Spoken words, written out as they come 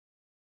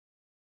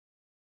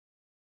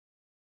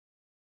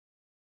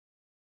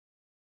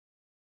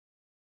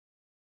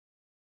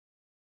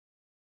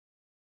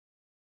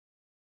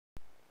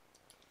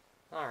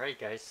Alright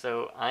guys,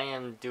 so I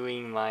am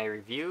doing my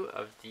review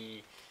of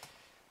the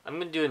I'm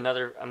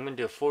gonna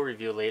do a full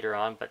review later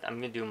on, but I'm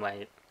gonna do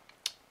my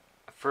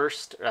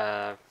first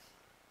uh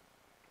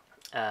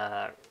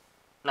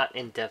not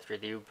in-depth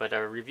review, but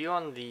a review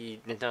on the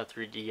Nintendo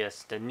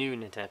 3DS, the new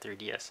Nintendo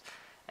 3DS,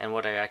 and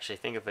what I actually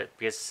think of it,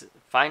 because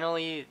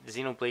finally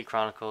Xenoblade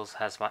Chronicles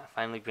has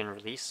finally been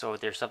released, so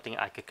there's something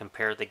I could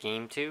compare the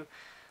game to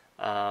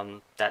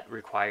that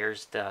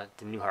requires the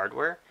new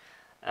hardware.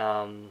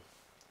 Um,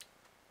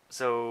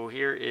 So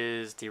here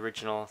is the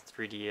original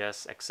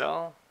 3DS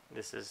XL.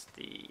 This is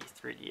the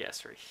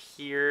 3DS right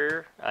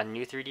here, a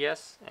new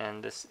 3DS,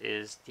 and this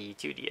is the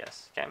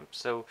 2DS. Okay,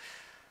 so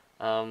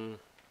um,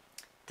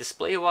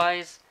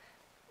 display-wise,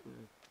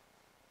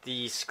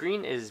 the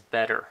screen is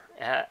better.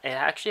 It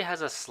actually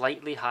has a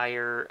slightly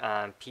higher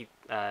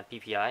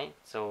PPI,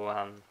 so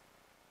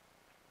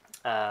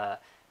uh,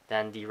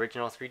 than the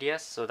original 3DS.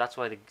 So that's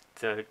why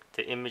the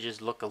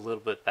images look a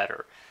little bit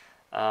better.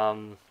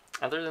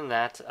 Other than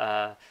that,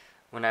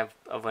 when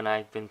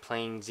I've been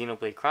playing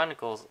Xenoblade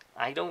Chronicles,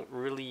 I don't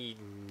really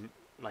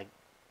like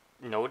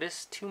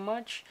notice too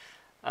much.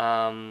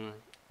 Um,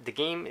 the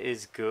game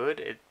is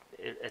good.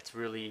 It's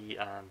really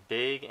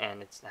big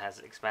and it has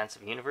an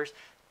expansive universe,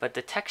 but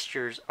the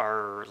textures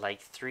are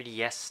like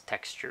 3DS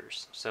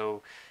textures,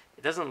 so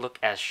it doesn't look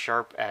as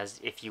sharp as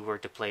if you were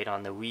to play it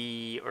on the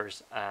Wii or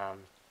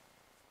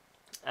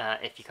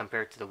if you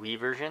compare it to the Wii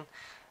version,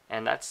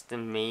 and that's the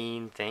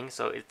main thing.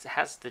 So it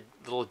has the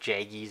little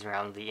jaggies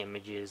around the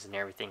images and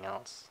everything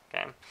else.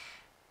 Okay.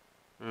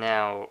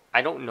 Now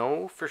I don't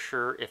know for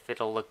sure if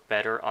it'll look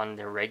better on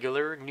the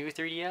regular new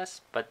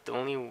 3DS, but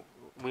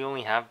we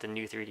only have the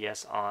new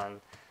 3DS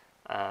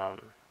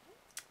um,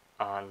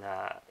 on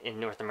in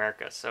North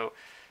America. So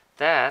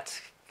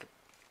that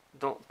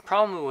the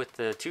problem with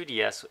the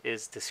 2DS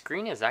is the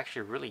screen is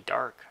actually really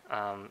dark.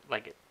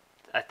 Like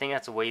I think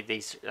that's a way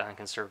they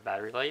conserve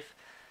battery life.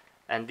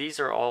 And these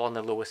are all on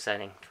the lowest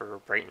setting for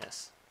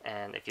brightness.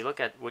 And if you look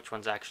at which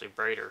one's actually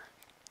brighter,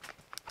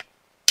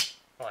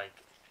 like,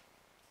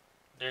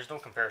 there's no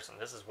comparison.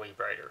 This is way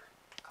brighter,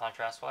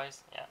 contrast-wise.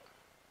 Yeah.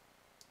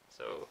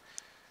 So,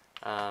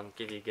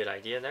 give you a good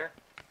idea there.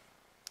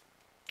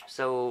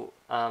 So,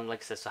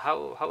 like I said, so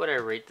how would I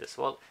rate this?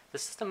 Well, the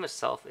system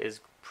itself is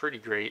pretty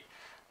great.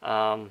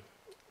 Um,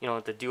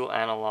 the dual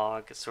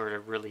analog sort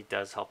of really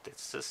does help the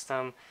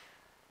system.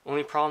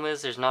 Only problem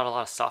is there's not a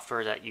lot of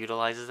software that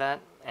utilizes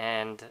that,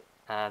 and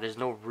there's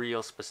no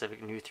real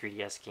specific new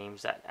 3DS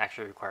games that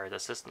actually require the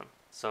system.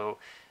 So,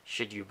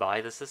 should you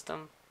buy the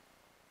system?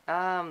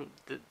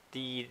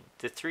 The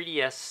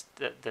 3DS,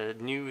 the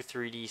new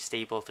 3D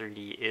stable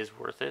 3D is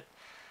worth it.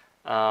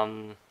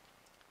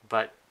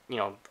 But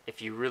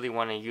if you really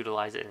want to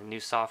utilize it in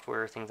new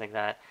software, things like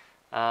that,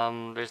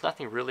 there's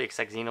nothing really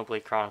except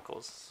Xenoblade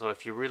Chronicles. So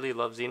if you really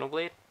love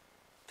Xenoblade,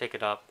 pick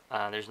it up.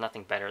 There's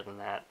nothing better than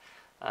that.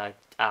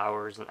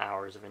 Hours and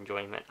hours of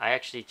enjoyment. I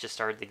actually just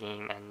started the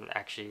game and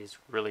actually is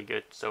really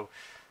good. So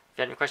if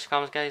you have any questions,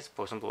 comments, guys,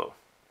 post them below.